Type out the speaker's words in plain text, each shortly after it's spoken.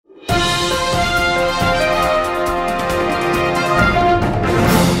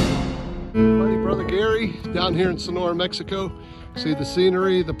down here in Sonora, Mexico. See the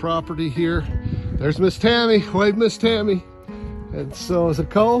scenery, the property here. There's Miss Tammy. Wave, Miss Tammy. And so, is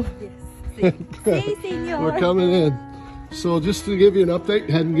it cold? Yes. Sí, señor. We're coming in. So just to give you an update,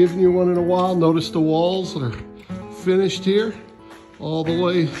 hadn't given you one in a while. Notice the walls are finished here, all the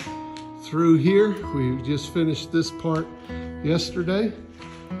way through here. We just finished this part yesterday.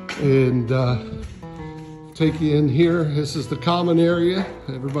 And take you in here. This is the common area,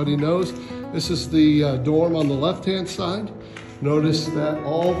 everybody knows. This is the dorm on the left-hand side. Notice that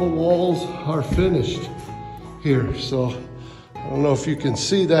all the walls are finished here. So I don't know if you can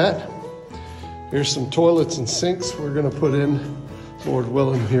see that. Here's some toilets and sinks we're gonna put in, Lord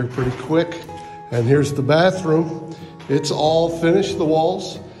willing, here pretty quick. And here's the bathroom. It's all finished, the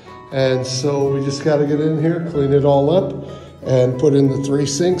walls. And so we just gotta get in here, clean it all up, and put in the 3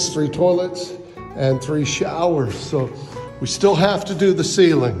 sinks, 3 toilets, and 3 showers. So we still have to do the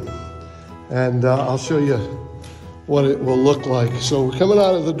ceiling. And I'll show you what it will look like. So we're coming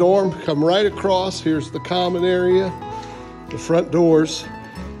out of the dorm, come right across. Here's the common area, the front doors.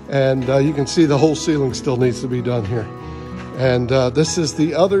 And you can see the whole ceiling still needs to be done here. And this is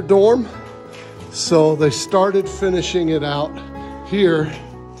the other dorm. So they started finishing it out here.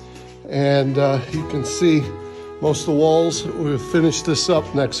 And you can see most of the walls. We'll finish this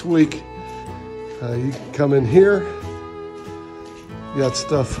up next week. You can come in here. You got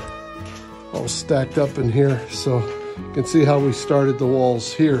stuff all stacked up in here. So you can see how we started the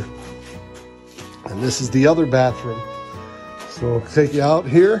walls here. And this is the other bathroom. So I'll take you out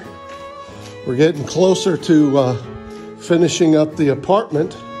here. We're getting closer to finishing up the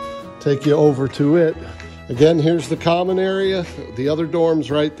apartment. Take you over to it. Again, here's the common area. The other dorm's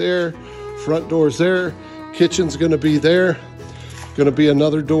right there. Front door's there. Kitchen's gonna be there. Gonna be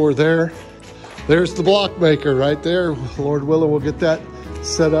another door there. There's the block maker right there. Lord willing, we'll get that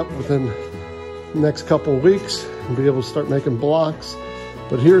set up within the next couple of weeks and be able to start making blocks.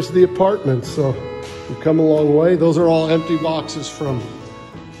 But here's the apartment. So we've come a long way. Those are all empty boxes from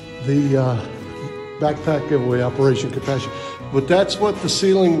the backpack giveaway, Operation Compassion. But that's what the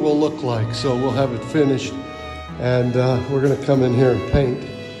ceiling will look like. So we'll have it finished. And we're gonna come in here and paint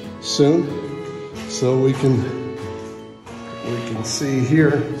soon. So we can see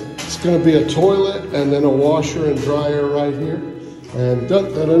here. It's gonna be a toilet and then a washer and dryer right here. And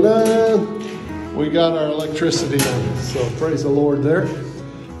dun, dun, dun, dun, we got our electricity on. So praise the Lord there.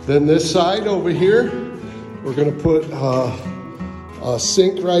 Then this side over here, we're gonna put a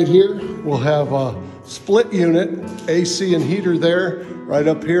sink right here. We'll have a split unit, AC and heater there. Right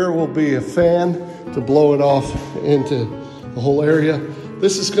up here will be a fan to blow it off into the whole area.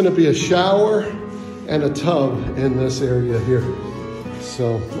 This is gonna be a shower and a tub in this area here.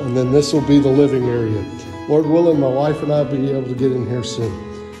 So, and then this will be the living area. Lord willing, my wife and I will be able to get in here soon.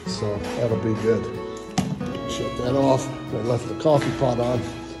 So that'll be good. Shut that off. I left the coffee pot on.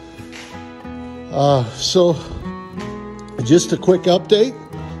 So just a quick update.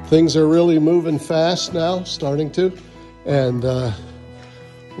 Things are really moving fast now, starting to. And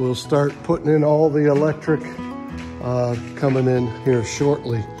we'll start putting in all the electric coming in here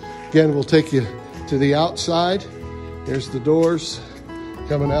shortly. Again, we'll take you to the outside. Here's the doors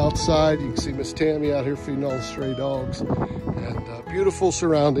coming outside. You can see Miss Tammy out here feeding all the stray dogs. And beautiful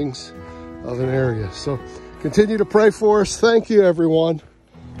surroundings of an area. So continue to pray for us. Thank you, everyone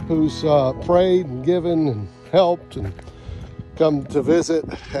who's prayed and given and helped and come to visit.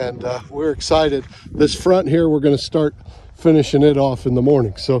 And we're excited. This front here, we're going to start finishing it off in the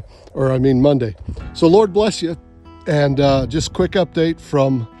morning. So, or I mean Monday. So Lord bless you. And just quick update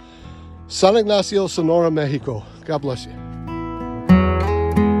from San Ignacio, Sonora, Mexico. God bless you.